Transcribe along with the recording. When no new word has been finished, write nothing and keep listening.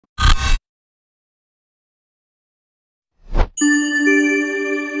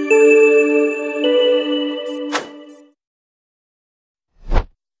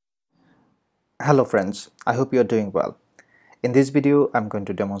Hello friends, I hope you are doing well. In this video, I'm going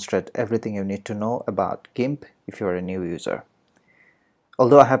to demonstrate everything you need to know about Gimp if you are a new user.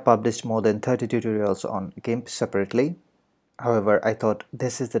 Although I have published more than 30 tutorials on Gimp separately, however, I thought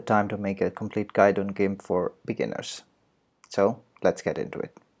this is the time to make a complete guide on Gimp for beginners. So let's get into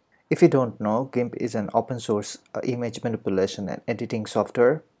it. If you don't know, Gimp is an open source image manipulation and editing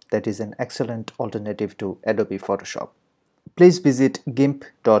software that is an excellent alternative to Adobe Photoshop. Please visit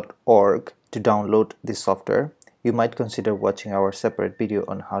gimp.org to download this software. You might consider watching our separate video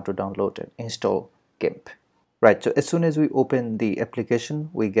on how to download and install Gimp. Right, so as soon as we open the application,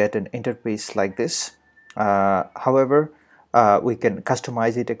 we get an interface like this. However, we can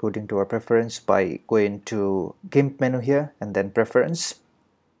customize it according to our preference by going to Gimp menu here and then Preference.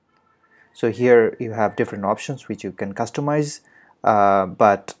 So here you have different options which you can customize,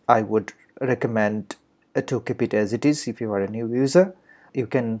 but I would recommend to keep it as it is if you are a new user. You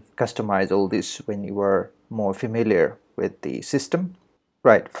can customize all this when you are more familiar with the system.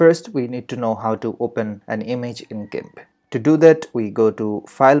 Right, first we need to know how to open an image in Gimp. To do that, we go to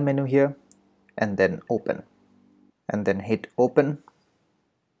File menu here and then Open, and then hit Open.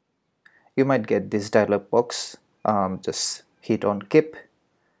 You might get this dialog box. Just hit on Keep.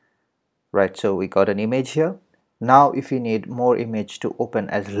 Right, so we got an image here. Now if you need more image to open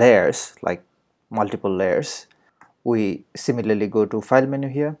as layers, like multiple layers, we similarly go to File menu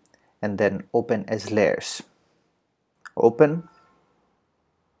here and then Open as Layers. Open.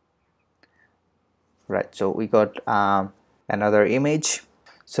 Right, so we got another image.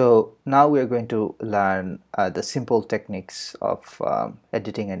 So now we are going to learn the simple techniques of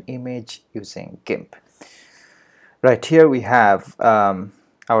editing an image using Gimp. Right, here we have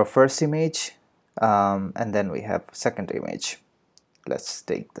our first image, and then we have second image. Let's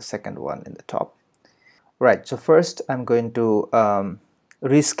take the second one in the top. Right, so first I'm going to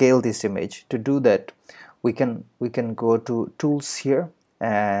rescale this image. To do that, we can go to Tools here,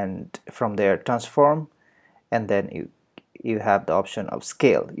 and from there Transform, and then you have the option of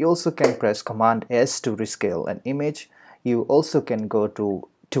Scale. You also can press Command S to rescale an image. You also can go to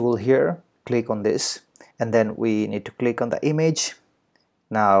Tool here, click on this, and then we need to click on the image.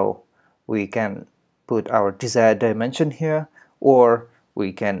 Now we can put our desired dimension here, or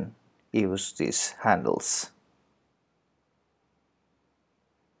we can use these handles.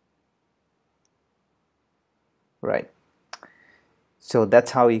 Right, so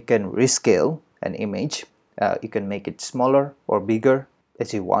that's how you can rescale an image. You can make it smaller or bigger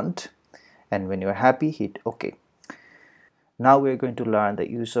as you want, and when you're happy, hit OK. Now we're going to learn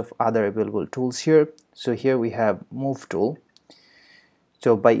the use of other available tools here. So here we have Move tool.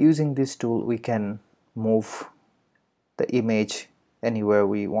 So by using this tool, we can move the image anywhere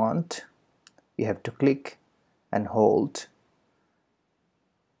we want. You have to click and hold,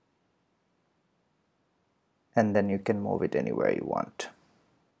 and then you can move it anywhere you want.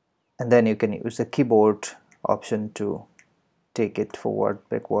 And then you can use the keyboard option to take it forward,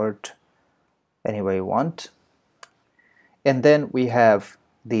 backward, anywhere you want. And then we have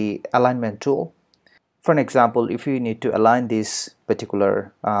the alignment tool. For an example, if you need to align this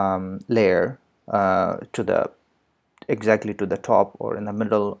particular layer to the exactly to the top, or in the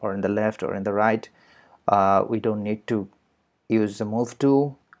middle, or in the left, or in the right, we don't need to use the Move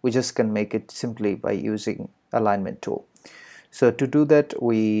tool. We just can make it simply by using alignment tool. So to do that,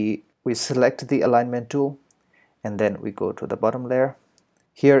 we select the alignment tool, and then we go to the bottom layer.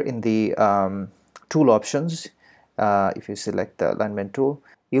 Here in the tool options, if you select the alignment tool,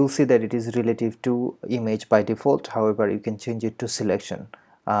 you'll see that it is relative to image by default. However, you can change it to selection.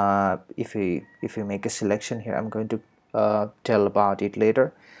 If you make a selection here, I'm going to tell about it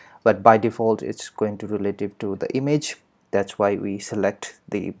later, but by default it's going to relative to the image. That's why we select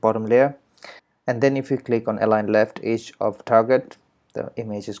the bottom layer. And then if you click on align left edge of target, the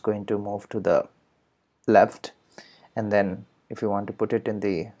image is going to move to the left. And then if you want to put it in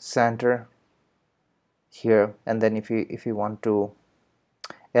the center here, and then if you want to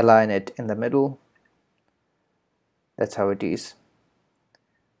align it in the middle, that's how it is.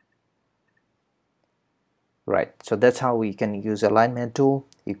 Right, so that's how we can use alignment tool.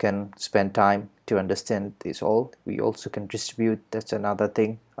 You can spend time to understand this all. We also can distribute, that's another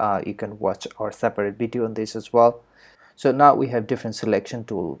thing. You can watch our separate video on this as well. So now we have different selection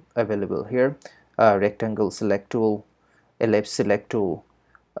tool available here. Rectangle select tool, ellipse select tool,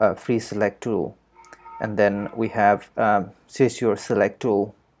 free select tool, and then we have scissor select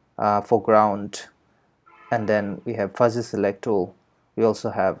tool, foreground, and then we have fuzzy select tool. We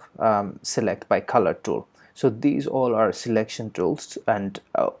also have select by color tool. So these all are selection tools, and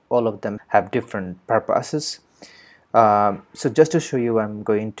all of them have different purposes. So just to show you, I'm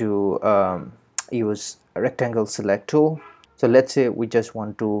going to use a rectangle select tool. So let's say we just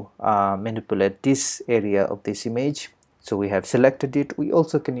want to manipulate this area of this image. So we have selected it. We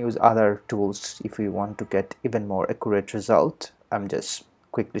also can use other tools if we want to get even more accurate result. I'm just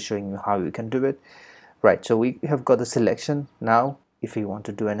quickly showing you how you can do it. Right, so we have got the selection. Now if we want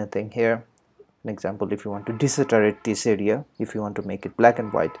to do anything here, an example, if you want to desaturate this area, if you want to make it black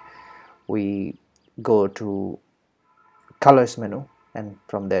and white, we go to colors menu and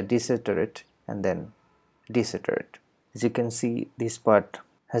from there desaturate and then desaturate. As you can see, this part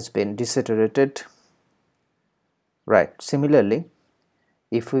has been desaturated. Right, similarly,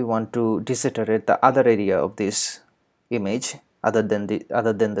 if we want to desaturate the other area of this image other than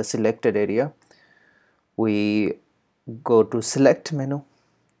the selected area, we go to select menu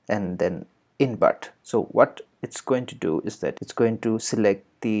and then invert. So what it's going to do is that it's going to select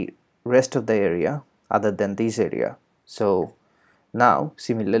the rest of the area other than this area. So now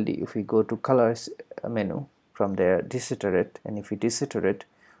similarly, if we go to colors menu, from there desaturate, and if we desaturate,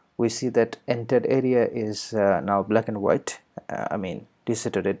 we see that entered area is now black and white, I mean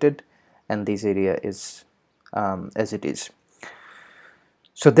desaturated, and this area is as it is.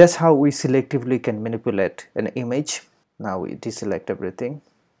 So that's how we selectively can manipulate an image. Now we deselect everything.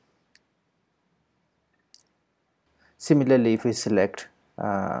 Similarly, if we select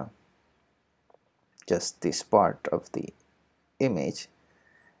just this part of the image,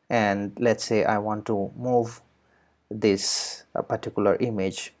 and let's say I want to move this particular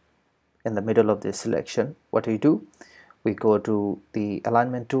image in the middle of this selection, what we do, we go to the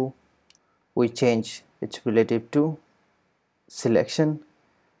alignment tool, we change its relative to selection,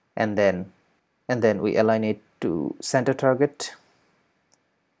 and then we align it to center target,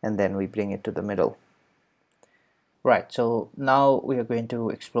 and then we bring it to the middle. Right, so now we are going to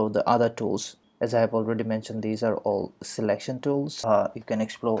explore the other tools. As I have already mentioned, these are all selection tools. You can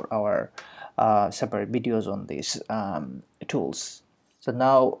explore our separate videos on these tools. So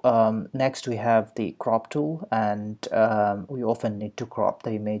now next we have the crop tool, and we often need to crop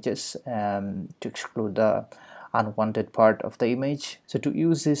the images to exclude the unwanted part of the image. So to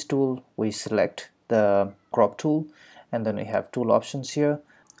use this tool, we select the crop tool, and then we have tool options here.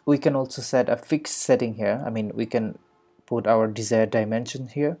 We can also set a fixed setting here. I mean, we can put our desired dimension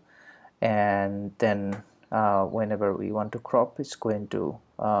here, and then whenever we want to crop, it's going to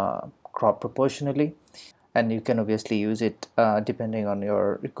crop proportionally, and you can obviously use it depending on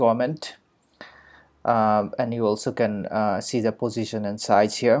your requirement. And you also can see the position and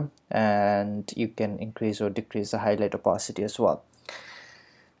size here, and you can increase or decrease the highlight opacity as well.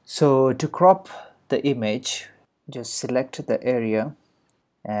 So to crop the image, just select the area,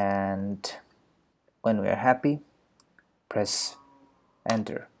 and when we are happy, press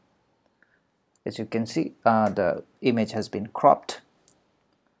enter. As you can see, the image has been cropped.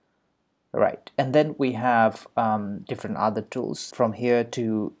 Right, and then we have different other tools from here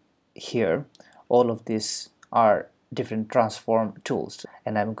to here. All of these are different transform tools,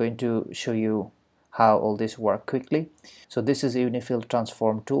 and I'm going to show you how all this work quickly. So this is a unifill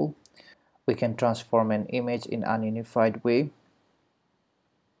transform tool. We can transform an image in ununified way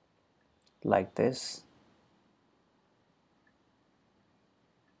like this.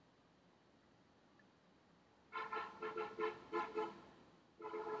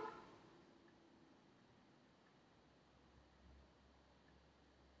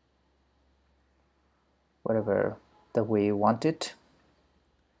 Whatever the way you want it.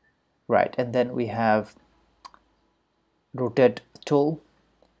 Right, and then we have rotate tool,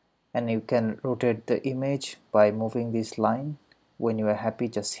 and you can rotate the image by moving this line. When you are happy,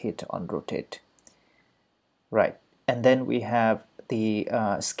 just hit on rotate. Right, and then we have the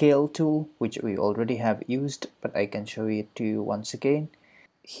scale tool, which we already have used, but I can show it to you once again.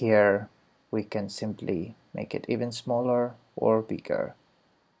 Here we can simply make it even smaller or bigger,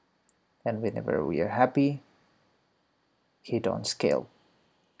 and whenever we are happy, hit on scale.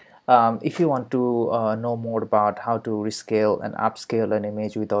 If you want to know more about how to rescale and upscale an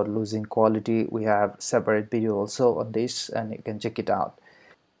image without losing quality, we have separate video also on this, and you can check it out.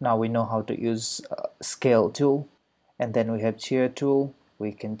 Now we know how to use scale tool, and then we have cheer tool.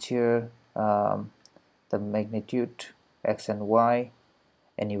 We can cheer the magnitude X and Y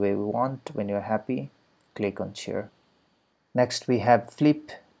any way we want. When you're happy, click on cheer. Next we have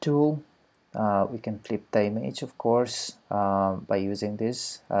flip tool. We can flip the image, of course, by using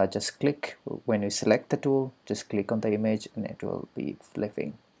this. Just click when you select the tool, just click on the image and it will be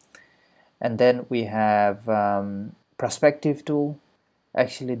flipping. And then we have perspective tool.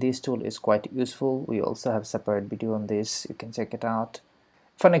 Actually, this tool is quite useful. We also have separate video on this. You can check it out.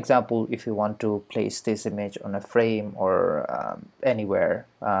 For an example, if you want to place this image on a frame or anywhere,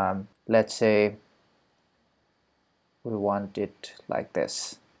 let's say we want it like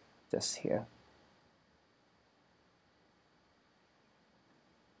this, just here.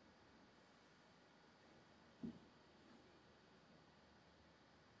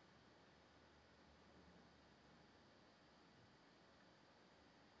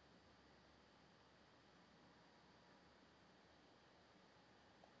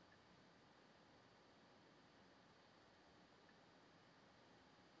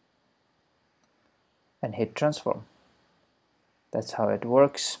 And hit transform. That's how it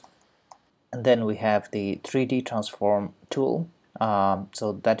works. And then we have the 3D transform tool.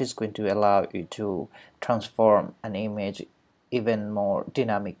 So that is going to allow you to transform an image even more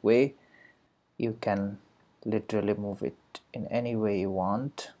dynamic way. You can literally move it in any way you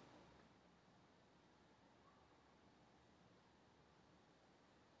want.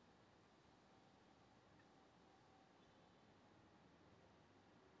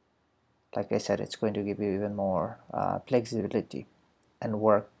 Like I said, it's going to give you even more flexibility and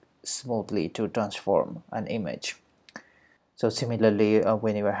work smoothly to transform an image. So similarly,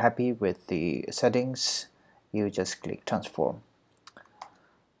 when you are happy with the settings, you just click transform.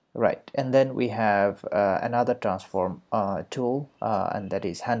 Right, and then we have another transform tool, and that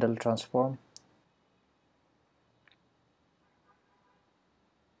is handle transform.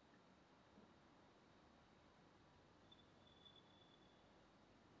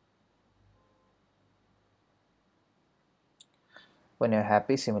 When you're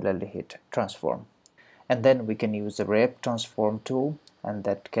happy, similarly hit transform. And then we can use the wrap transform tool, and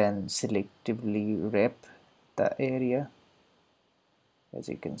that can selectively wrap the area. As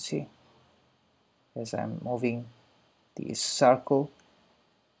you can see, as I'm moving the circle,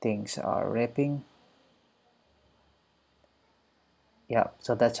 things are wrapping. Yeah,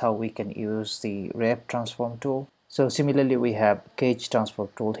 so that's how we can use the wrap transform tool. So similarly, we have cage transform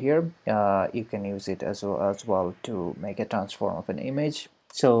tool here. You can use it as well to make a transform of an image.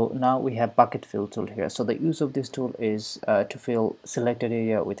 So now we have bucket fill tool here. So the use of this tool is to fill selected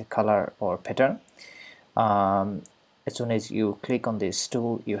area with a color or pattern. As soon as you click on this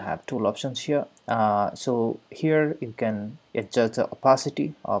tool, you have tool options here. So here you can adjust the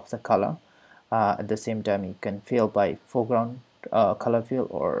opacity of the color. At the same time, you can fill by foreground color fill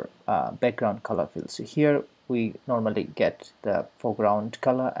or background color fill. So here we normally get the foreground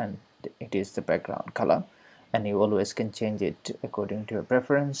color and it is the background color, and you always can change it according to your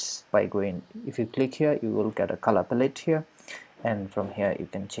preference by going, if you click here, you will get a color palette here, and from here you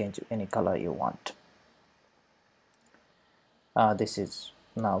can change any color you want. This is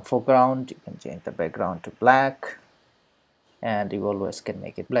now foreground. You can change the background to black, and you always can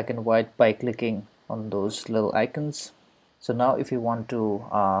make it black and white by clicking on those little icons. So now if you want to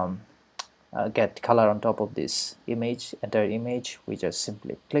get color on top of this image, entire image, we just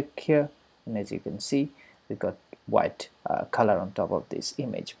simply click here, and as you can see, we got white color on top of this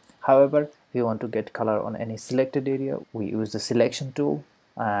image. However, if you want to get color on any selected area, we use the selection tool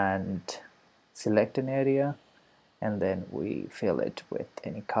and select an area, and then we fill it with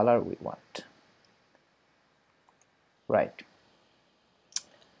any color we want. Right,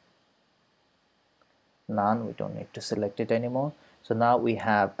 none, we don't need to select it anymore. So now we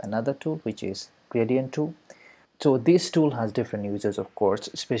have another tool, which is gradient tool. So this tool has different uses, of course,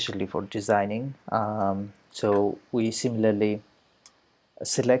 especially for designing. So we similarly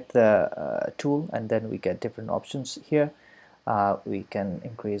select the tool, and then we get different options here. We can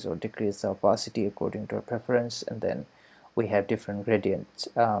increase or decrease the opacity according to our preference, and then we have different gradients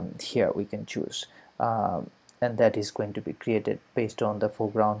here we can choose, and that is going to be created based on the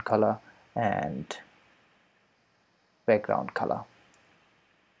foreground color and background color.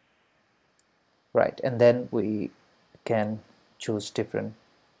 Right, and then we can choose different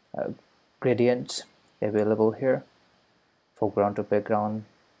uh, gradients available here: foreground to background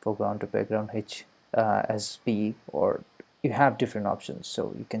H as B, or you have different options,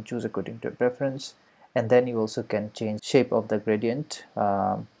 so you can choose according to your preference. And then you also can change shape of the gradient.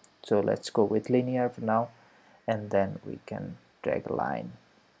 So let's go with linear for now, and then we can drag a line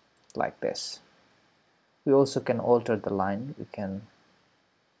like this. We also can alter the line. We can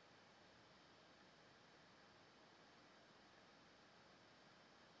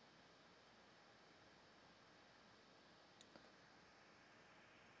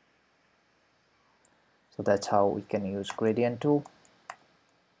so that's how we can use gradient tool.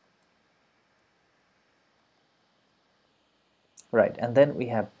 Right, and then we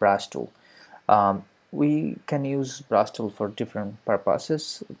have brush tool. We can use brush tool for different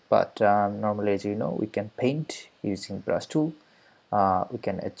purposes, but normally, as you know, we can paint using brush tool. We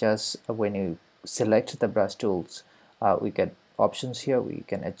can adjust when you select the brush tools. We can options here. We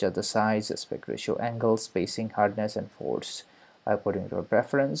can adjust the size, aspect ratio, angle, spacing, hardness, and force according to your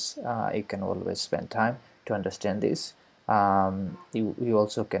preference. You can always spend time to understand this. You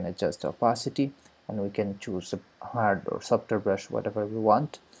also can adjust the opacity, and we can choose a hard or softer brush, whatever we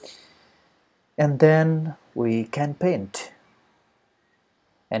want. And then we can paint,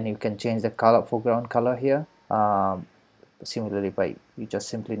 and you can change the color, foreground color here. Similarly, by you just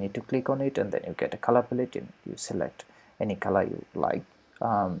simply need to click on it, and then you get a color palette, and you select any color you like,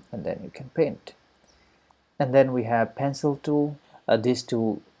 and then you can paint. And then we have pencil tool. This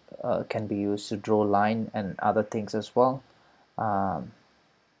tool can be used to draw line and other things as well. And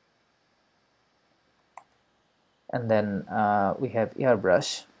then we have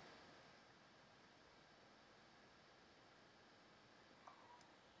airbrush,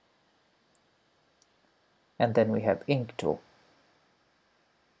 and then we have ink tool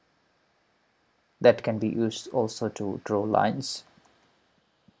that can be used also to draw lines.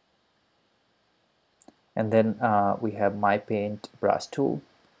 And then we have my paint brush tool.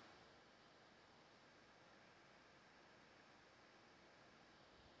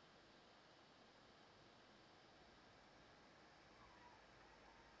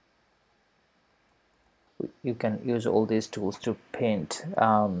 You can use all these tools to paint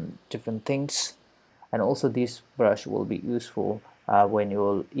different things. And also this brush will be useful when you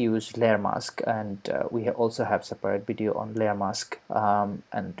will use layer mask, and we also have separate video on layer mask,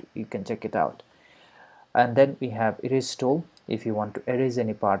 and you can check it out. And then we have erase tool. If you want to erase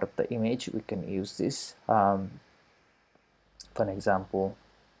any part of the image, we can use this. For example,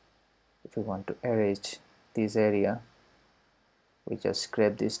 if we want to erase this area, we just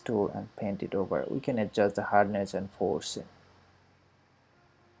grab this tool and paint it over. We can adjust the hardness and force.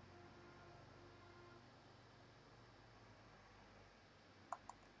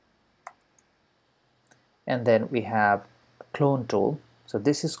 And then we have clone tool. So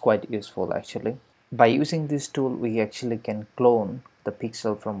this is quite useful actually. By using this tool, we actually can clone the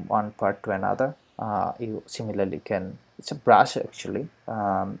pixel from one part to another. You similarly can, it's a brush actually.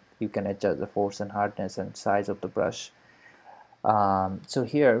 You can adjust the force and hardness and size of the brush. So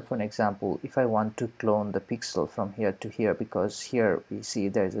here, for an example, if I want to clone the pixel from here to here, because here we see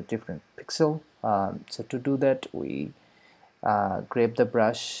there is a different pixel. So to do that, we grab the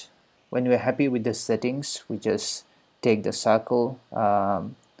brush. When we're happy with the settings, we just take the circle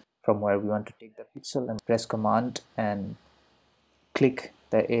from where we want to take the pixel and press command and click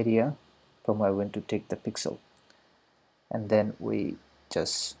the area from where we want to take the pixel, and then we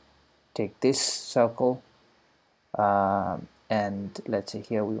just take this circle, and let's say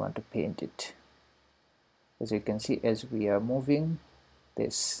here we want to paint it. As you can see, as we are moving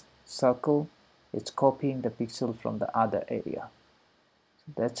this circle, it's copying the pixel from the other area.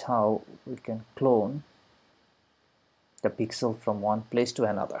 So that's how we can clone the pixel from one place to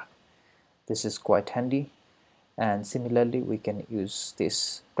another. This is quite handy. And similarly, we can use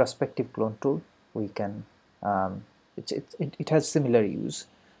this perspective clone tool. We can it has similar use.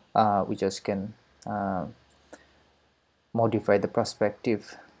 We just can modify the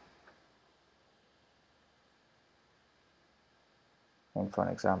perspective. And for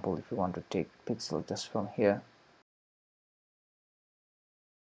an example, if you want to take pixel just from here,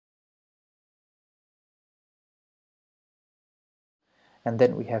 and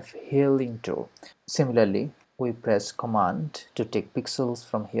then we have healing tool. Similarly, we press command to take pixels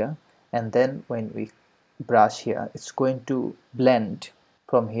from here, and then when we brush here, it's going to blend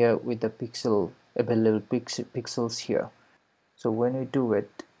from here with the pixel available pixels here. So when we do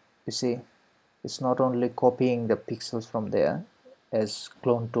it, you see it's not only copying the pixels from there as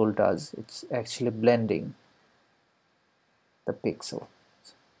clone tool does, it's actually blending the pixel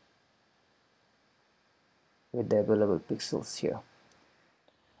with the available pixels here.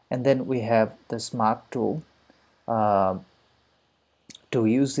 And then we have the smart tool. To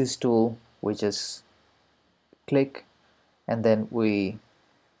use this tool, we just click, and then we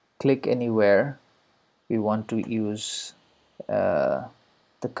click anywhere we want to use the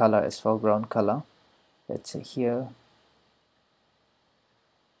color as foreground color. Let's say here,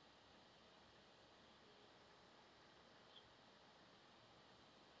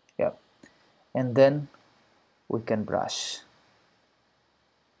 yeah, and then we can brush.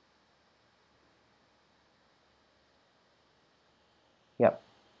 Yeah,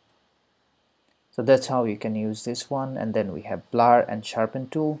 so that's how you can use this one. And then we have blur and sharpen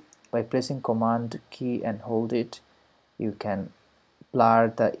tool. By pressing command key and hold it, you can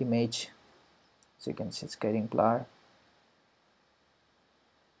blur the image. So you can see it's getting blur.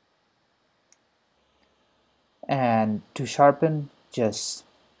 And to sharpen, just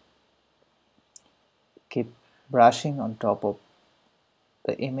keep brushing on top of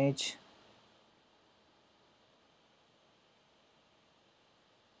the image.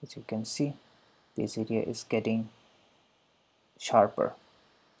 As you can see, this area is getting sharper.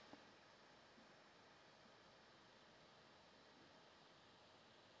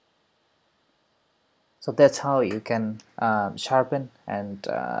 So that's how you can sharpen and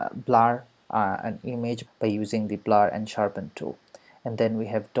blur an image by using the blur and sharpen tool. And then we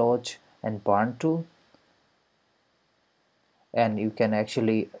have dodge and burn tool, and you can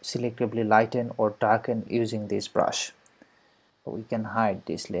actually selectively lighten or darken using this brush. We can hide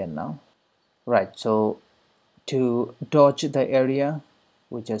this layer now. Right, so to dodge the area,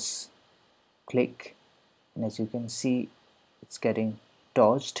 we just click, and as you can see, it's getting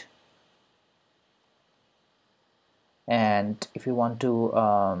dodged. And if you want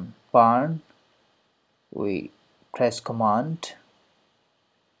to burn, we press command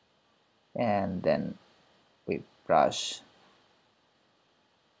and then we brush.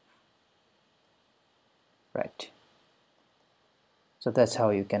 Right, so that's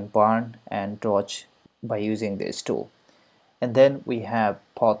how you can burn and dodge by using this tool. And then we have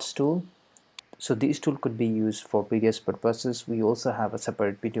pots tool. So this tool could be used for various purposes. We also have a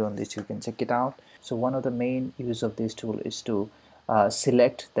separate video on this, you can check it out. So one of the main use of this tool is to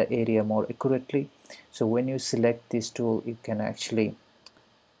select the area more accurately. So when you select this tool, you can actually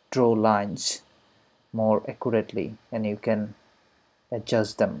draw lines more accurately, and you can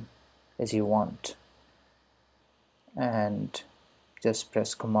adjust them as you want. And just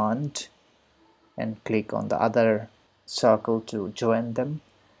press command and click on the other circle to join them.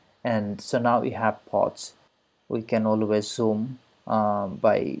 And so now we have pots. We can always zoom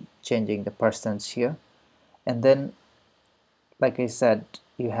by changing the percents here. And then, like I said,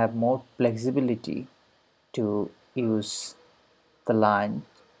 you have more flexibility to use the line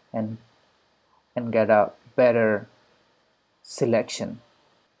and get a better selection.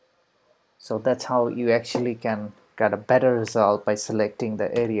 So that's how you actually can get a better result by selecting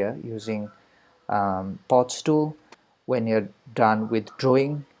the area using pots tool. When you're done with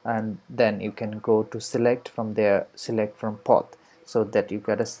drawing, and then you can go to select, from there select from pot, so that you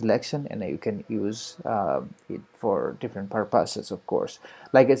get a selection and you can use it for different purposes. Of course,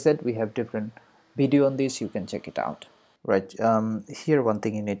 like I said, we have different video on this, you can check it out. Right, here one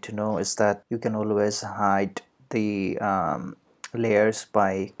thing you need to know is that you can always hide the layers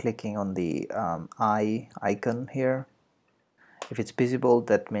by clicking on the eye icon here. If it's visible,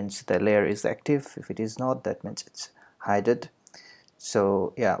 that means the layer is active. If it is not, that means it's hidden.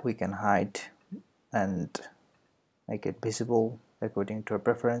 So yeah, we can hide and make it visible according to our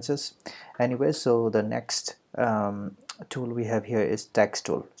preferences. Anyway, so the next tool we have here is text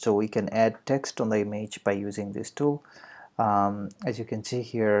tool. So we can add text on the image by using this tool. As you can see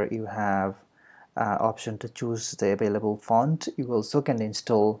here, you have option to choose the available font. You also can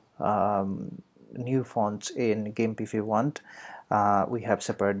install new fonts in Gimp if you want. We have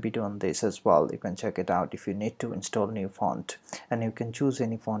separate video on this as well, you can check it out if you need to install new font, and you can choose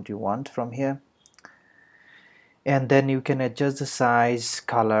any font you want from here. And then you can adjust the size,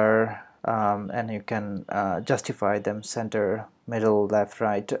 color, and you can justify them: center, middle, left,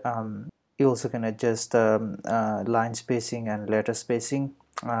 right. You also can adjust the line spacing and letter spacing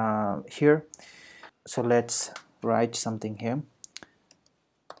here. So let's write something here.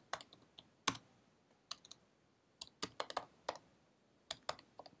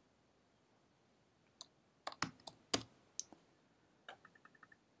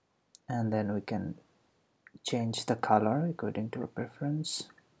 And then we can change the color according to our preference.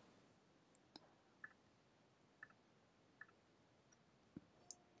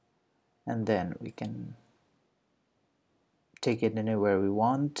 And then we can take it anywhere we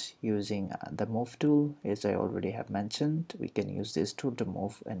want using the move tool. As I already have mentioned, we can use this tool to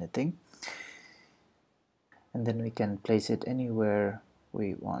move anything, and then we can place it anywhere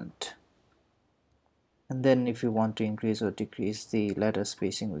we want. And then if you want to increase or decrease the letter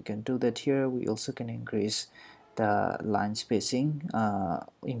spacing, we can do that here. We also can increase the line spacing,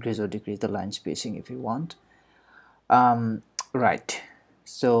 increase or decrease the line spacing if you want. Right,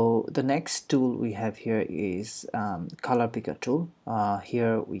 so the next tool we have here is color picker tool.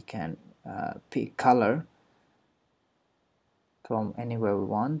 Here we can pick color from anywhere we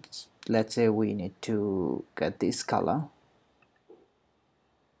want. Let's say we need to get this color,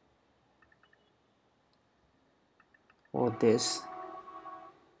 or this.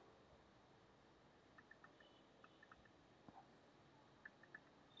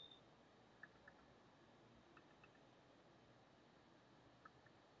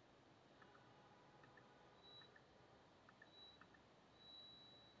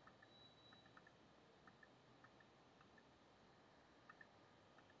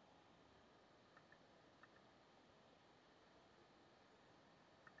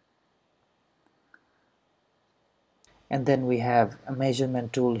 And then we have a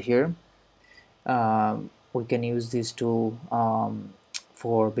measurement tool here. We can use this tool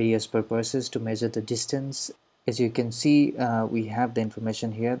for various purposes to measure the distance. As you can see, we have the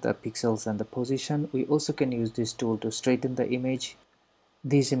information here, the pixels and the position. We also can use this tool to straighten the image.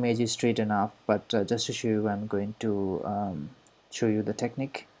 This image is straight enough, but just to show you, I'm going to show you the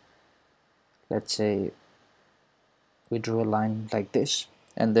technique. Let's say we draw a line like this,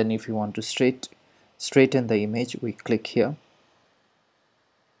 and then if you want to straighten the image, we click here.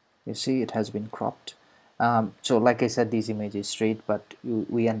 You see it has been cropped. So like I said, this image is straight, but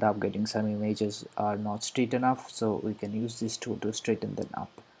we end up getting some images are not straight enough, so we can use this tool to straighten them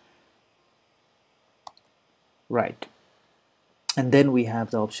up. Right. And then we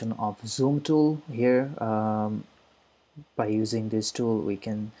have the option of zoom tool here. By using this tool, we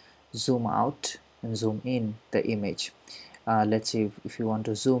can zoom out and zoom in the image. Let's say if you want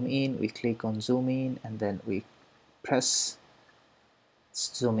to zoom in, we click on zoom in, and then we press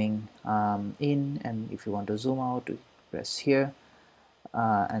zooming in, and if you want to zoom out, we press here,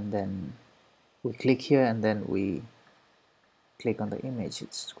 and then we click here, and then we click on the image.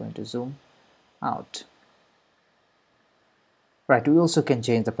 It's going to zoom out. Right, we also can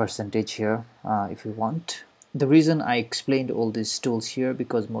change the percentage here if you want. The reason I explained all these tools here,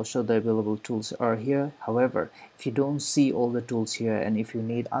 because most of the available tools are here. However, if you don't see all the tools here, and if you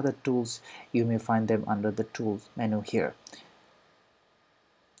need other tools, you may find them under the tools menu here.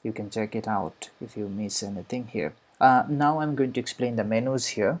 You can check it out if you miss anything here. Now I'm going to explain the menus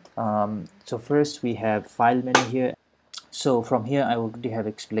here. So first we have file menu here. So from here I already have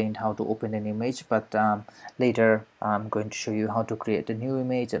explained how to open an image, but later I'm going to show you how to create a new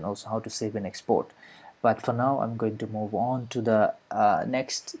image and also how to save and export. But for now I'm going to move on to the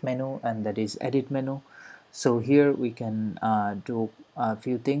next menu, and that is edit menu. So here we can do a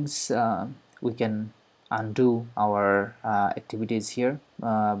few things. We can undo our activities here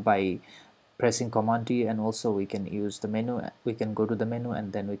by pressing Command D, and also we can use the menu. We can go to the menu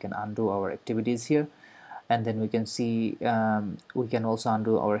and then we can undo our activities here, and then we can see we can also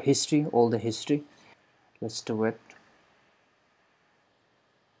undo our history, all the history. Let's do it.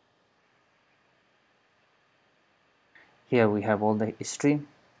 Here we have all the history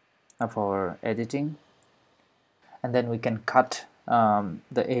of our editing, and then we can cut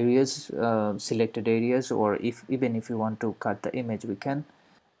the areas, selected areas, or even if you want to cut the image, we can.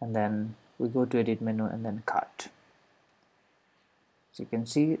 And then we go to edit menu and then cut. So you can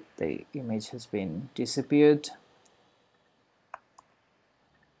see the image has been disappeared,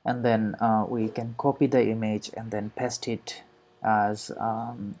 and then we can copy the image and then paste it as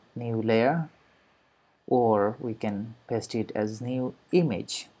new layer, or we can paste it as new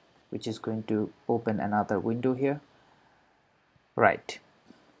image, which is going to open another window here. Right,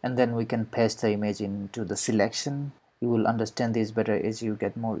 and then we can paste the image into the selection. You will understand this better as you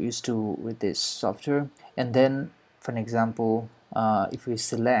get more used to with this software. And then for an example, if we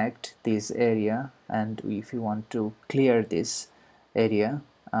select this area and if you want to clear this area,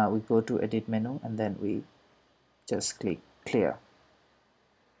 we go to edit menu and then we just click clear.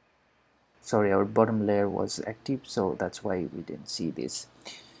 Sorry, our bottom layer was active, so that's why we didn't see this.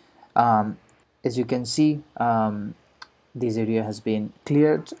 As you can see, this area has been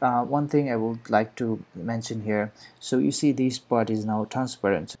cleared. One thing I would like to mention here, so you see this part is now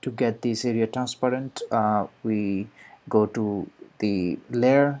transparent. To get this area transparent, we go to the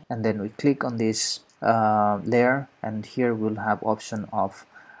layer and then we click on this layer, and here we'll have option of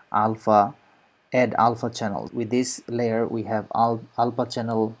alpha, add alpha channel. With this layer we have alpha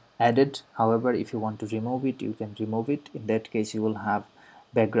channel added. However, if you want to remove it, you can remove it. In that case you will have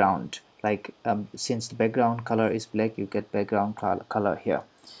background, like since the background color is black, you get background color here.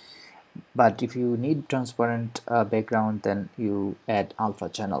 But if you need transparent background, then you add alpha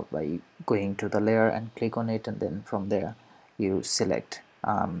channel by going to the layer and click on it, and then from there you select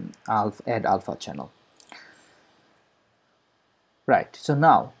add alpha channel. Right, so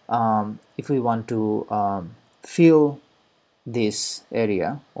now if we want to fill this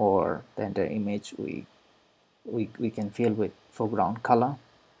area or the entire image, we can fill with foreground color,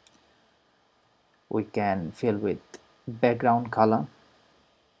 we can fill with background color,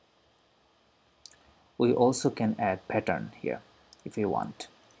 we also can add pattern here if you want.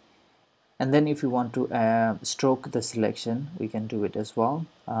 And then if you want to stroke the selection, we can do it as well.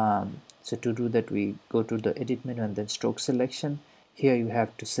 So to do that, we go to the edit menu and then stroke selection. Here you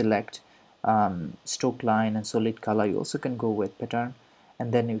have to select stroke line and solid color. You also can go with pattern,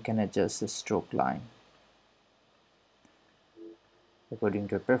 and then you can adjust the stroke line according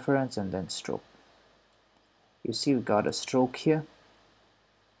to your preference, and then stroke. You see we got a stroke here.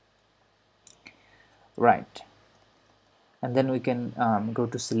 Right, and then we can go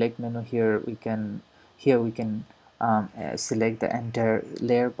to select menu. Here we can select the entire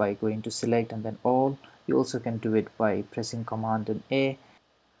layer by going to select and then all. You also can do it by pressing command and A.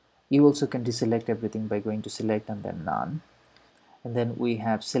 You also can deselect everything by going to select and then none. And then we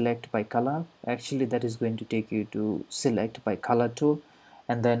have select by color. Actually that is going to take you to select by color tool,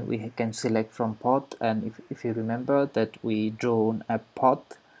 and then we can select from path. And if you remember that we drawn a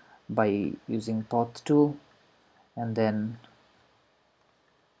path by using path tool, and then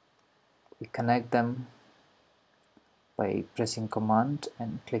we connect them by pressing command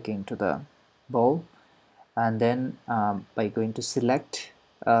and clicking to the ball, and then by going to select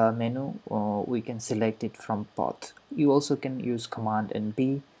menu, we can select it from path. You also can use command and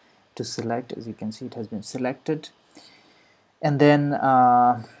B to select. As you can see, it has been selected. And then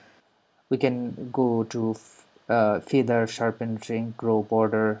we can go to feather, sharpen, shrink, grow,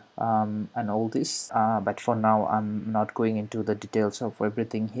 border, and all this, but for now I'm not going into the details of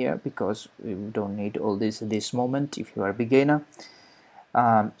everything here because we don't need all this at this moment if you are a beginner.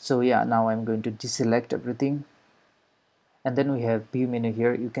 So yeah, now I'm going to deselect everything, and then we have view menu.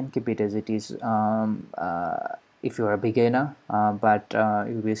 Here you can keep it as it is if you are a beginner, but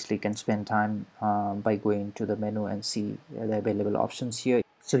you obviously can spend time by going to the menu and see the available options here.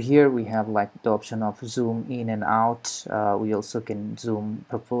 So here we have like the option of zoom in and out. We also can zoom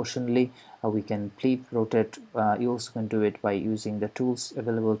proportionally. We can flip, rotate. You also can do it by using the tools,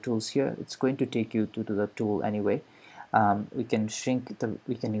 available tools here. It's going to take you to the tool anyway. We can shrink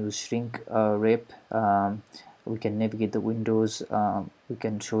we can use shrink wrap. We can navigate the windows. We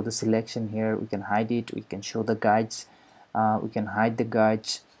can show the selection here. We can hide it. We can show the guides. We can hide the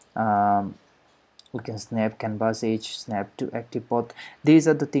guides. We can snap canvas edge, snap to active path. These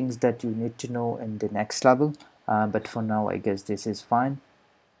are the things that you need to know in the next level, but for now I guess this is fine.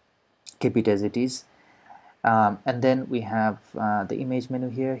 Keep it as it is. And then we have the image menu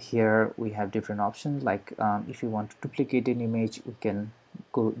here. Here we have different options, like if you want to duplicate an image, we can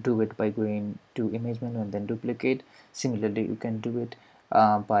go do it by going to image menu and then duplicate. Similarly, you can do it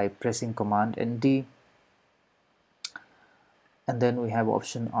by pressing command and D. And then we have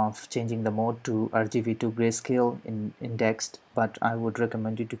option of changing the mode to RGB to grayscale in text, but I would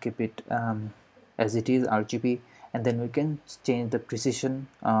recommend you to keep it as it is RGB. And then we can change the precision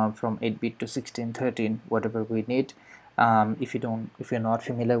from 8-bit to 16:13, whatever we need. If you're not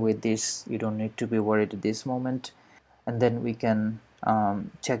familiar with this, you don't need to be worried at this moment. And then we can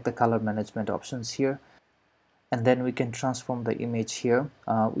check the color management options here, and then we can transform the image here.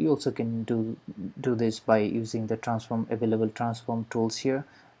 We also can do this by using the available transform tools here.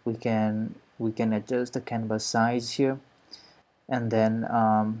 We can adjust the canvas size here, and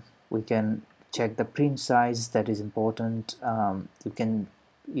then we can check the print size. That is important.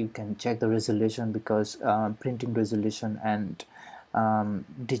 You can check the resolution, because printing resolution and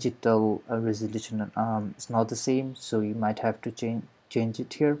digital resolution is not the same, so you might have to change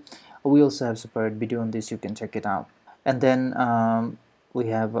it here. We also have separate video on this, you can check it out. And then we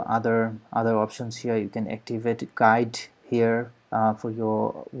have other options here. You can activate guide here for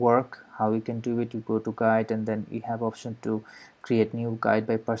your work. How you can do it, you go to guide, and then you have option to create new guide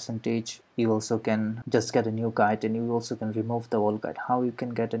by percentage. You also can just get a new guide, and you also can remove the old guide. How you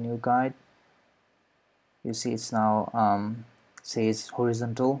can get a new guide? You see it's now says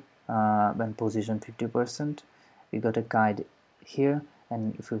horizontal when position 50%. We got a guide here,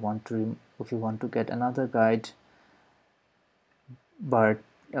 and if you want to get another guide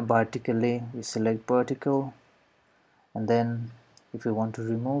vertically, we select vertical, and then if you want to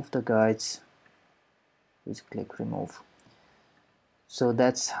remove the guides, we click remove. So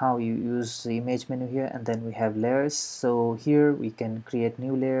that's how you use the image menu here. And then we have layers. So here we can create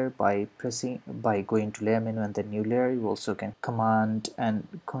new layer by going to layer menu and then new layer. You also can command and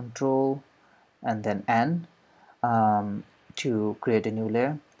control and then N to create a new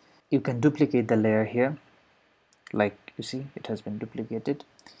layer. You can duplicate the layer here, like you see it has been duplicated.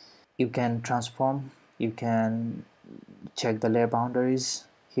 You can transform, you can check the layer boundaries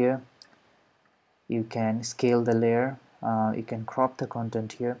here, you can scale the layer, you can crop the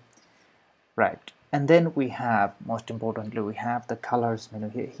content here, right? And then we have, most importantly, we have the colors menu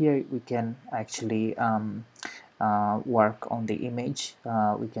here. Here we can actually work on the image.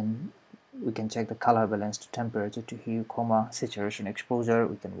 We can check the color balance to temperature to hue, chroma, saturation, exposure.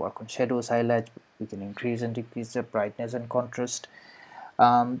 We can work on shadows, highlights. We can increase and decrease the brightness and contrast.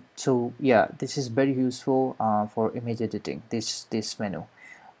 So yeah, this is very useful for image editing, this menu.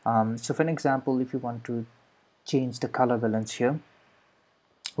 So for an example, if you want to change the color balance here,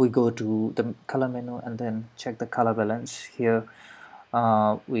 we go to the color menu and then check the color balance here.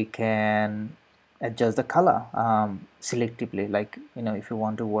 We can adjust the color selectively. Like, if you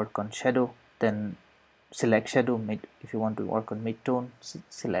want to work on shadow, then select shadow. If you want to work on midtone,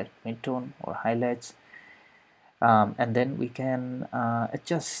 select midtone or highlights. And then we can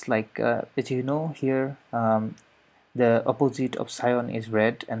adjust, like, as you know here, the opposite of cyan is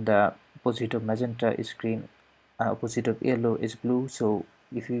red and the opposite of magenta is green, opposite of yellow is blue. So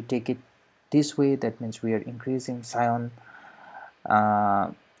if you take it this way, that means we are increasing cyan,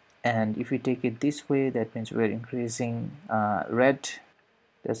 uh, and if we take it this way, that means we're increasing red.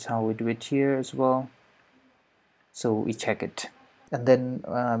 That's how we do it here as well. So we check it. And then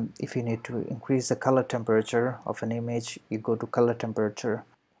if you need to increase the color temperature of an image, you go to color temperature,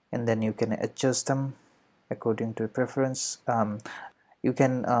 and then you can adjust them according to preference. You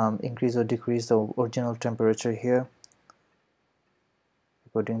can increase or decrease the original temperature here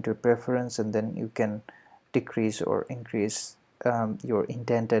according to preference, and then you can decrease or increase your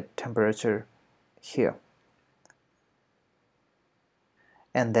intended temperature here.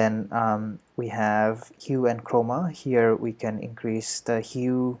 And then we have hue and chroma. Here we can increase the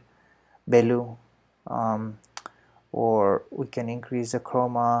hue value, or we can increase the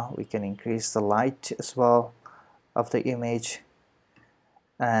chroma, we can increase the light as well of the image.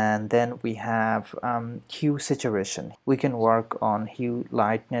 And then we have hue saturation. We can work on hue,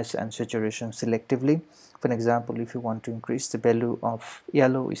 lightness and saturation selectively. For an example, if you want to increase the value of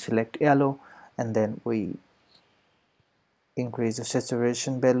yellow, we select yellow, and then we increase the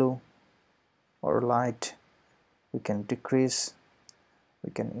saturation value or light. We can decrease,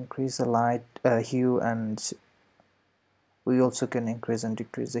 we can increase the light hue, and we also can increase and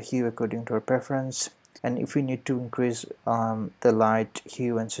decrease the hue according to our preference. And if we need to increase the light,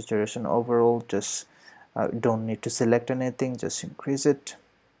 hue and saturation overall, just don't need to select anything, just increase it.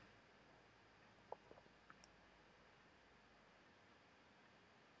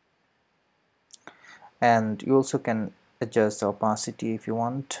 And you also can adjust the opacity if you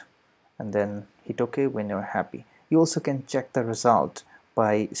want, and then hit OK when you're happy. You also can check the result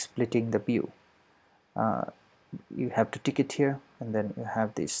by splitting the view. You have to tick it here, and then you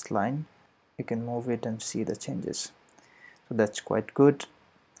have this line. You can move it and see the changes. So that's quite good.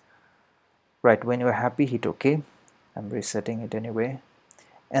 Right, when you're happy, hit OK. I'm resetting it anyway.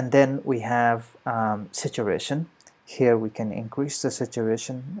 And then we have saturation. Here we can increase the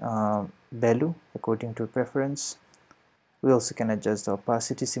saturation value according to preference. We also can adjust the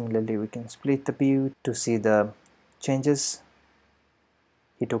opacity. Similarly, we can split the view to see the changes.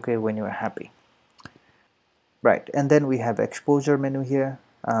 Hit OK when you are happy. Right, and then we have exposure menu here.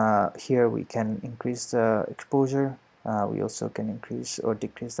 Here we can increase the exposure. We also can increase or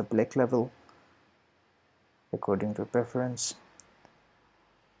decrease the black level according to preference.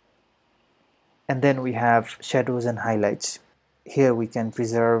 And then we have shadows and highlights. Here we can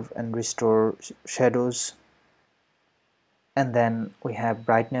preserve and restore shadows. And then we have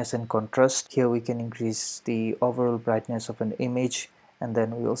brightness and contrast. Here we can increase the overall brightness of an image, and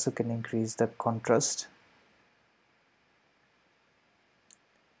then we also can increase the contrast.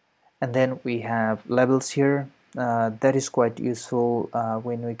 And then we have levels here. That is quite useful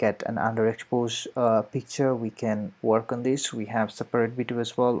when we get an underexposed picture. We can work on this. We have separate video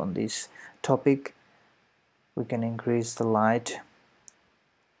as well on this topic. We can increase the light.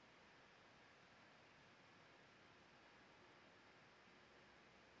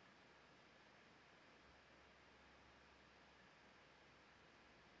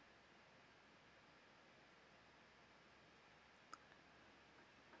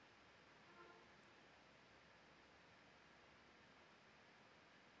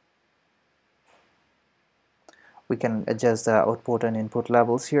 We can adjust the output and input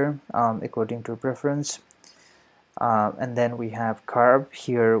levels here according to preference. And then we have curve.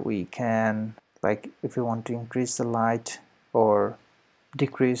 Here we can, like, if you want to increase the light or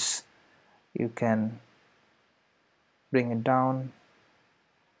decrease, you can bring it down,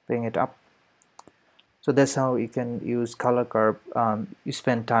 bring it up. So that's how you can use color curve. You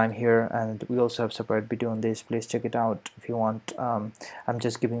spend time here, and we also have separate video on this. Please check it out if you want. I'm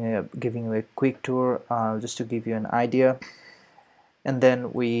just giving you a quick tour just to give you an idea. And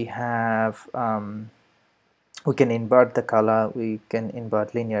then we have we can invert the color, we can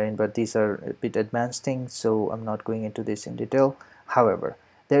invert linear invert. These are a bit advanced things, so I'm not going into this in detail. However,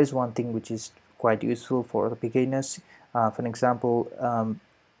 there is one thing which is quite useful for the beginners. For an example,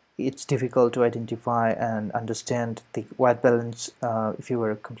 it's difficult to identify and understand the white balance if you are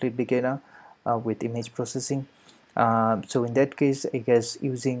a complete beginner with image processing. So in that case, I guess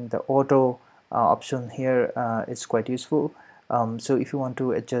using the auto option here is quite useful. So if you want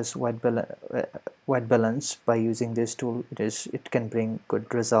to adjust white balance by using this tool, it can bring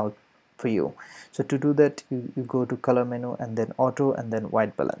good result for you. So to do that, you go to color menu and then auto and then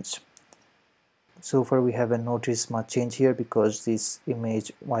white balance. So far we haven't noticed much change here because this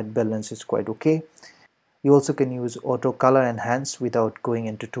image white balance is quite okay. You also can use auto color enhance without going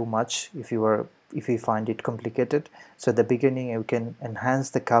into too much if you find it complicated. So at the beginning you can enhance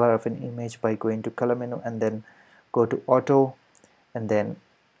the color of an image by going to color menu and then go to auto and then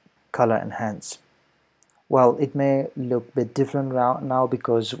color enhance. Well, it may look a bit different now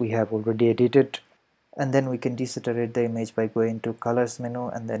because we have already edited. And then we can desaturate the image by going to colors menu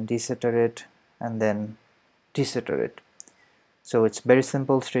and then desaturate and then desaturate. So it's very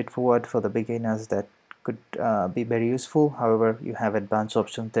simple, straightforward for the beginners. That could be very useful. However, you have advanced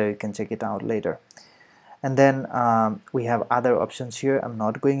options there, you can check it out later. And then we have other options here. I'm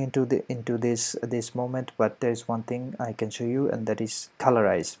not going into this moment, but there's one thing I can show you, and that is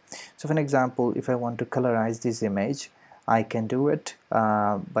colorize. So for an example, if I want to colorize this image, I can do it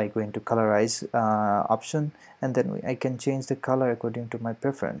by going to colorize option, and then I can change the color according to my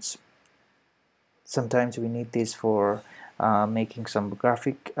preference. Sometimes we need this for making some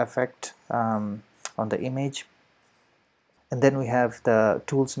graphic effect on the image. And then we have the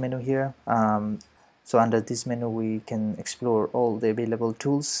tools menu here. So under this menu we can explore all the available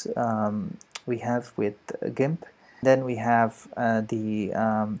tools we have with Gimp. Then we have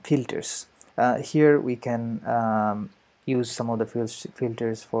the filters. Here we can use some of the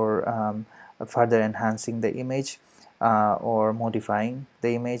filters for further enhancing the image or modifying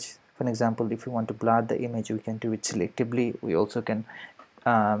the image. For example, if we want to blur the image, we can do it selectively. We also can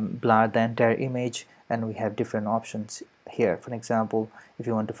blur the entire image, and we have different options here. For example, if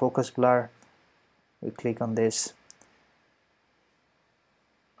you want to focus blur, we click on this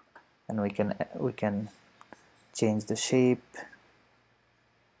and we can change the shape,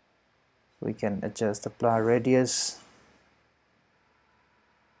 we can adjust the blur radius,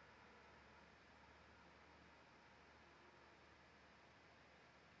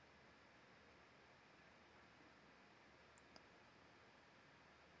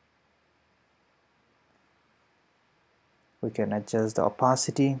 we can adjust the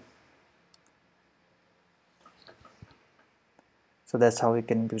opacity. So that's how we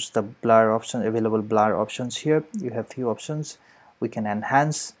can use the blur option, available blur options here. You have few options. We can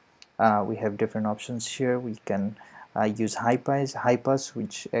enhance, we have different options here. We can use high pass,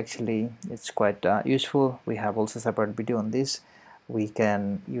 which actually it's quite useful. We have also separate video on this. We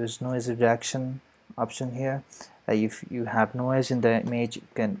can use noise reduction option here. If you have noise in the image, you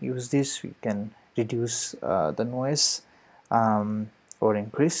can use this. You can reduce the noise or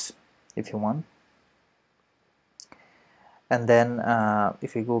increase if you want. And then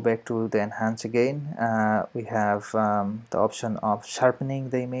if we go back to the enhance again, we have the option of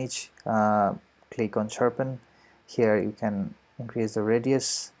sharpening the image. Click on sharpen. Here you can increase the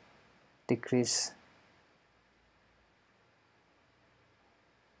radius, decrease.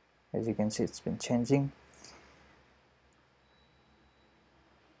 As you can see, it's been changing.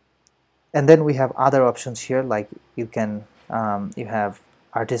 And then we have other options here, like you can you have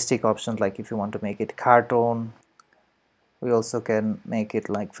artistic options, like if you want to make it cartoon. We also can make it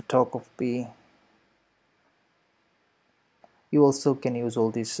like photography. You also can use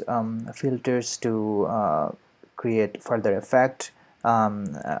all these filters to create further effect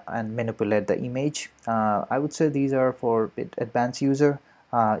and manipulate the image. I would say these are for a bit advanced user.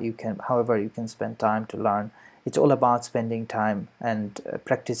 However, you can spend time to learn. It's all about spending time and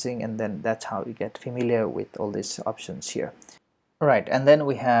practicing, and then that's how you get familiar with all these options here. Right, and then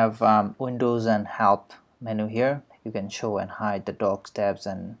we have Windows and Help menu here. You can show and hide the docs, tabs,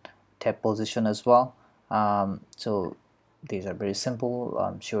 and tab position as well. So these are very simple.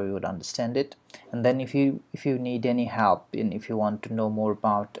 I'm sure you would understand it. And then if you need any help and if you want to know more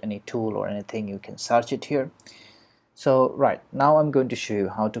about any tool or anything, you can search it here. So right now I'm going to show you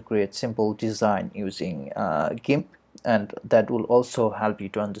how to create simple design using Gimp, and that will also help you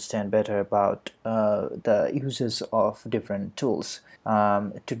to understand better about the uses of different tools.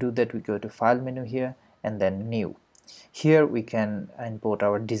 To do that, we go to file menu here and then new. Here we can import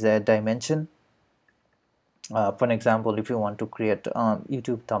our desired dimension. For an example, if you want to create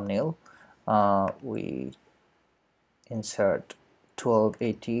YouTube thumbnail, we insert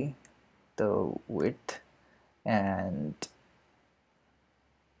 1280 the width and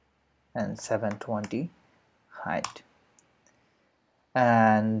 720 height.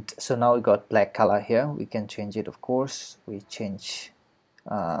 And so now we got black color here. We can change it, of course. We change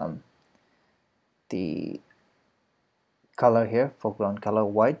the color here, foreground color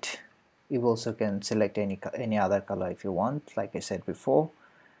white. You also can select any other color if you want, like I said before.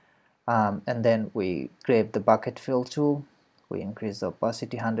 And then we grab the bucket fill tool. we increase the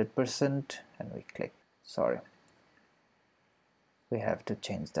opacity 100% and we click. Sorry, we have to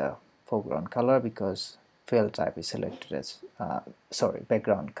change the foreground color because fill type is selected as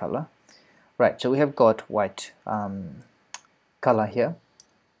background color. Right, so we have got white color here.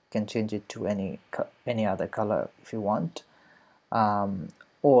 You can change it to any other color if you want,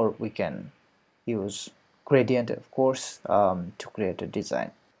 or we can use gradient, of course, to create a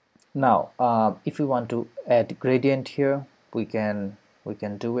design. Now if we want to add gradient here, we can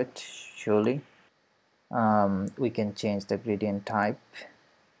do it surely. We can change the gradient type,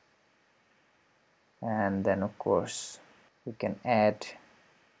 and then of course we can add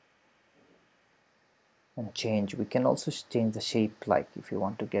and change. We can also change the shape, like if you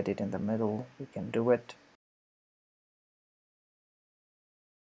want to get it in the middle, we can do it.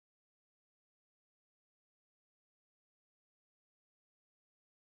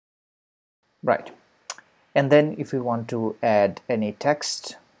 Right, and then if we want to add any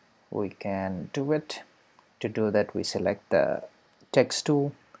text, we can do it. To do that, we select the text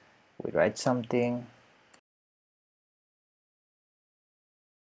tool, we write something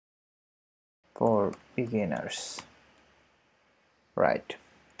for beginners. Right,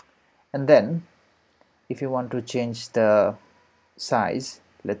 and then if you want to change the size,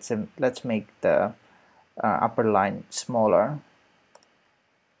 let's make the upper line smaller,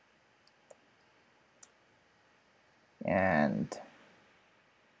 and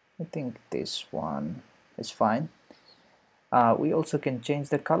I think this one is fine. We also can change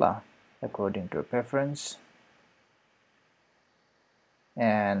the color according to preference,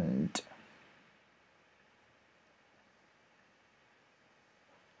 and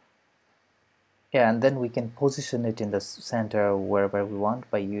yeah, and then we can position it in the center wherever we want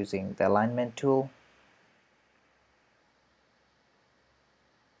by using the alignment tool.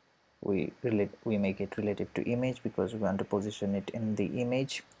 We make it relative to image because we want to position it in the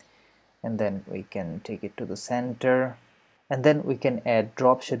image, and then we can take it to the center, and then we can add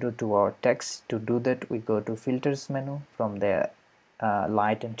drop shadow to our text. To do that, we go to filters menu, from there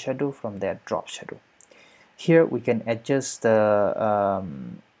light and shadow, from there drop shadow. Here we can adjust the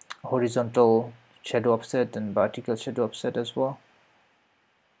horizontal shadow offset and vertical shadow offset as well.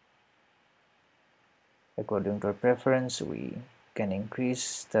 According to our preference, we can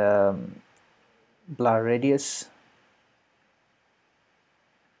increase the blur radius,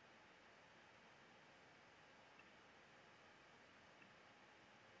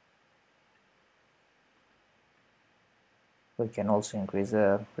 we can also increase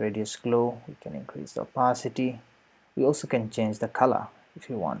the radius glow, we can increase the opacity, we also can change the color if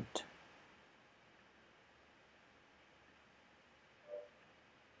you want.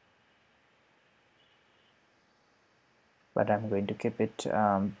 But I'm going to keep it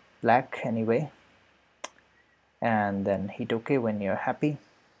black anyway, and then hit OK when you're happy.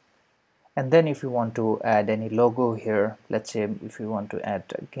 And then if you want to add any logo here, let's say if you want to add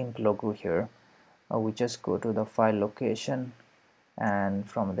a GIMP logo here, we just go to the file location, and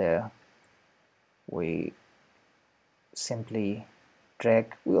from there we simply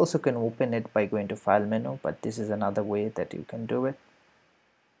drag. We also can open it by going to file menu, but this is another way that you can do it.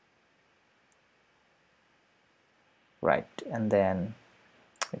 Right, and then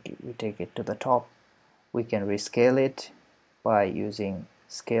we take it to the top. We can rescale it by using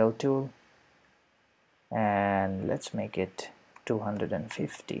scale tool, and let's make it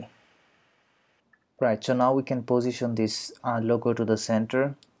 250. Right, so now we can position this logo to the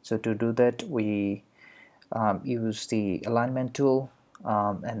center. So to do that, we use the alignment tool,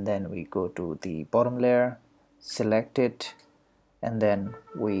 and then we go to the bottom layer, select it, and then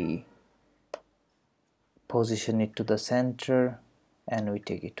we position it to the center and we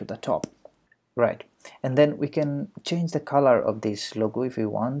take it to the top. Right, and then we can change the color of this logo if we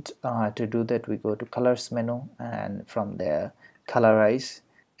want. To do that, we go to colors menu, and from there colorize,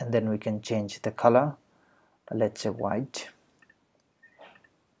 and then we can change the color, let's say white,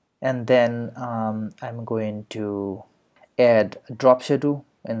 and then I'm going to add a drop shadow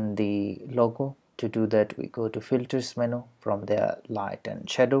in the logo. To do that, we go to filters menu, from there light and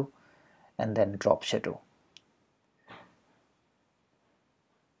shadow, and then drop shadow.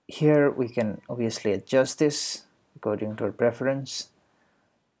 Here we can obviously adjust this according to our preference.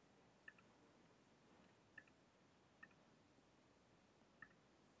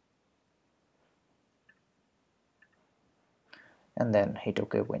 And then hit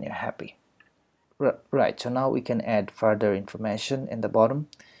OK when you're happy. Right, so now we can add further information in the bottom.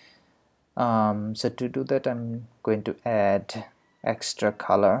 So to do that, I'm going to add extra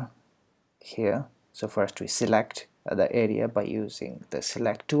color here. So first we select the area by using the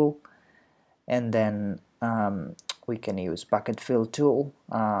select tool, and then we can use bucket fill tool,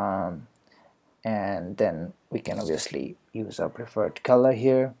 and then we can obviously use our preferred color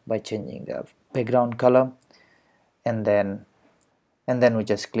here by changing the background color, and then we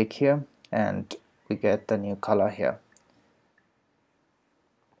just click here and we get the new color here.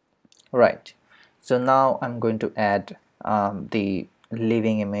 Right, so now I'm going to add the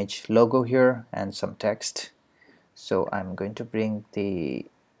living image logo here and some text. So I'm going to bring the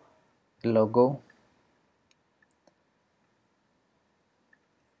logo,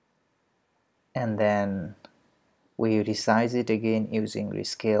 and then we resize it again using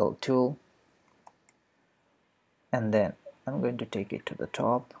rescale tool, and then I'm going to take it to the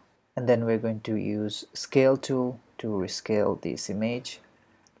top, and then we're going to use scale tool to rescale this image.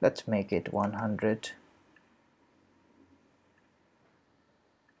 Let's make it 100,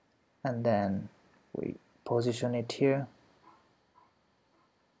 and then we position it here.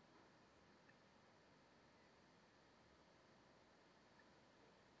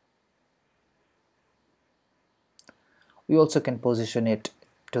 We also can position it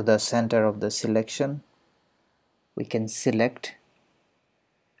to the center of the selection. We can select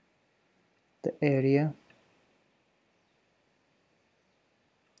the area,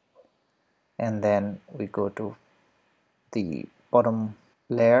 and then we go to the bottom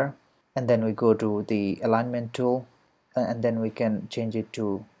layer, and then we go to the alignment tool, and then we can change it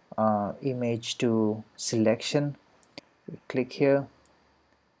to image to selection. We click here,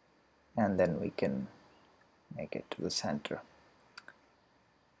 and then we can make it to the center.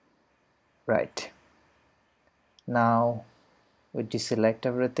 Right, now we deselect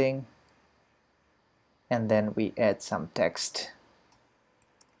everything, and then we add some text.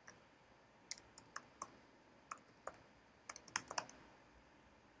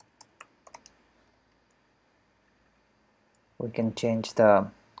 We can change the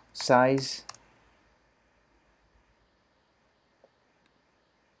size,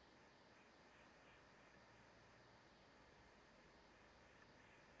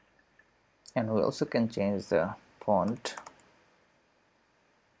 and we also can change the font.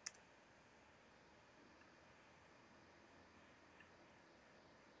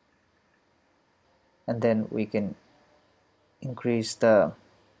 And then we can increase the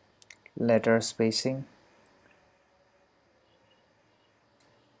letter spacing.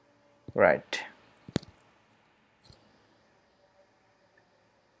 Right,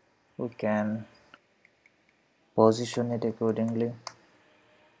 we can position it accordingly.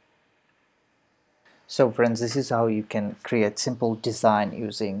 So friends, this is how you can create simple design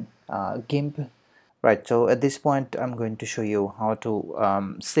using Gimp. Right, so at this point I'm going to show you how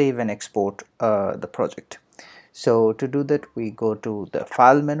to save and export the project. So to do that, we go to the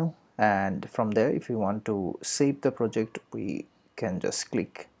file menu, and from there, if you want to save the project, we can just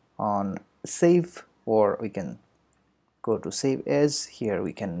click on save, or we can go to save as. Here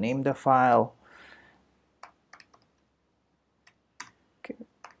we can name the file. Okay.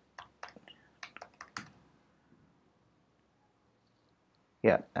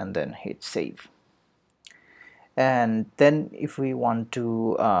 Yeah, and then hit save. And then if we want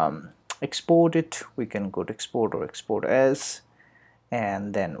to export it, we can go to export or export as,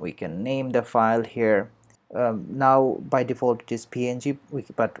 and then we can name the file here. Now by default it is PNG,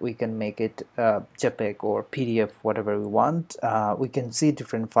 but we can make it JPEG or PDF, whatever we want. We can see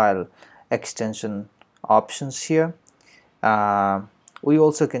different file extension options here. We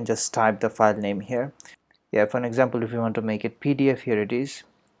also can just type the file name here. Yeah, for an example, if you want to make it PDF, here it is,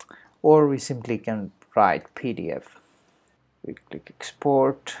 or we simply can write PDF. We click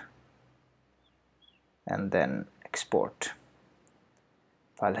export, and then export.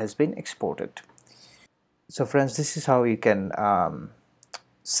 File has been exported. So friends, this is how you can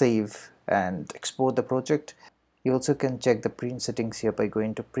save and export the project. You also can check the print settings here by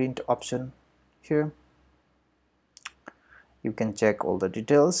going to print option here. You can check all the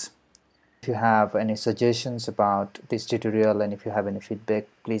details. If you have any suggestions about this tutorial, and if you have any feedback,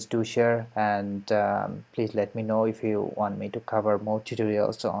 please do share, and please let me know if you want me to cover more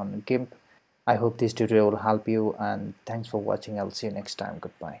tutorials on GIMP. I hope this tutorial will help you, and thanks for watching. I'll see you next time.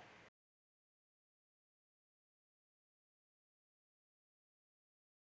 Goodbye.